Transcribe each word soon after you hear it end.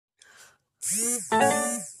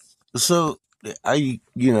So I,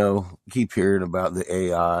 keep hearing about the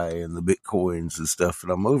AI and the Bitcoins and stuff,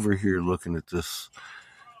 and I'm over here looking at this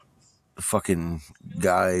fucking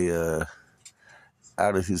guy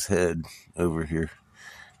out of his head over here.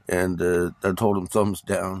 And I told him thumbs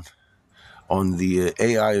down on the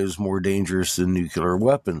AI is more dangerous than nuclear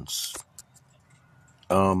weapons.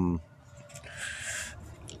 One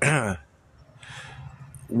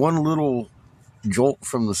little jolt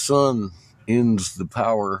from the sun ends the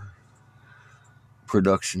power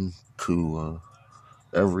production to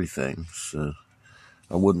everything. So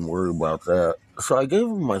I wouldn't worry about that. So I gave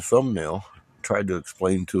him my thumbnail, tried to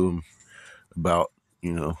explain to him about,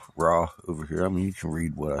 Raw over here. I mean, you can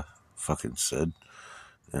read what I fucking said.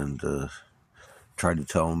 And tried to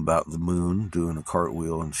tell him about the moon doing a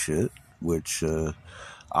cartwheel and shit, which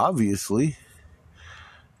obviously,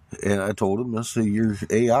 and I told him, I said, your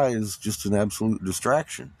AI is just an absolute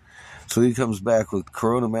distraction. So he comes back with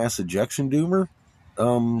corona mass ejection doomer.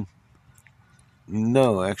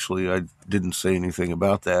 No, actually, I didn't say anything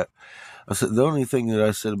about that. I said the only thing that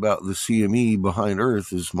I said about the CME behind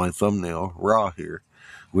Earth is my thumbnail, Ra here,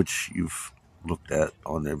 which you've looked at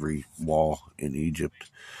on every wall in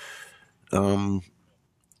Egypt. So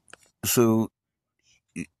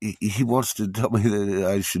he wants to tell me that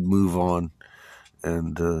I should move on,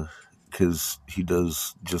 and because he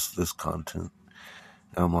does just this content.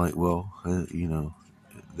 And I'm like, well,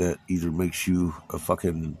 that either makes you a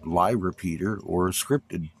fucking lie repeater or a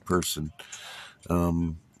scripted person.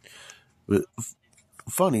 But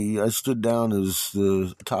funny, I stood down as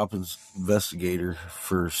the top investigator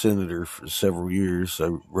for senator for several years.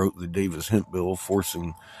 I wrote the Davis hemp bill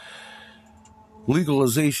forcing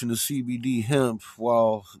legalization of CBD hemp,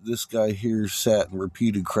 while this guy here sat and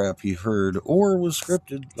repeated crap he heard or was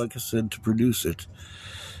scripted, like I said, to produce it.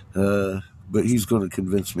 But he's going to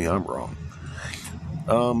convince me I'm wrong.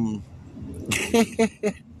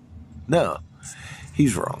 No,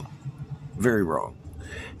 he's wrong. Very wrong.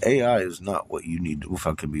 AI is not what you need to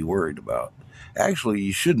fucking be worried about. Actually,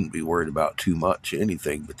 you shouldn't be worried about too much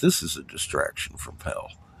anything, but this is a distraction from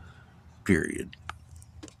hell. Period.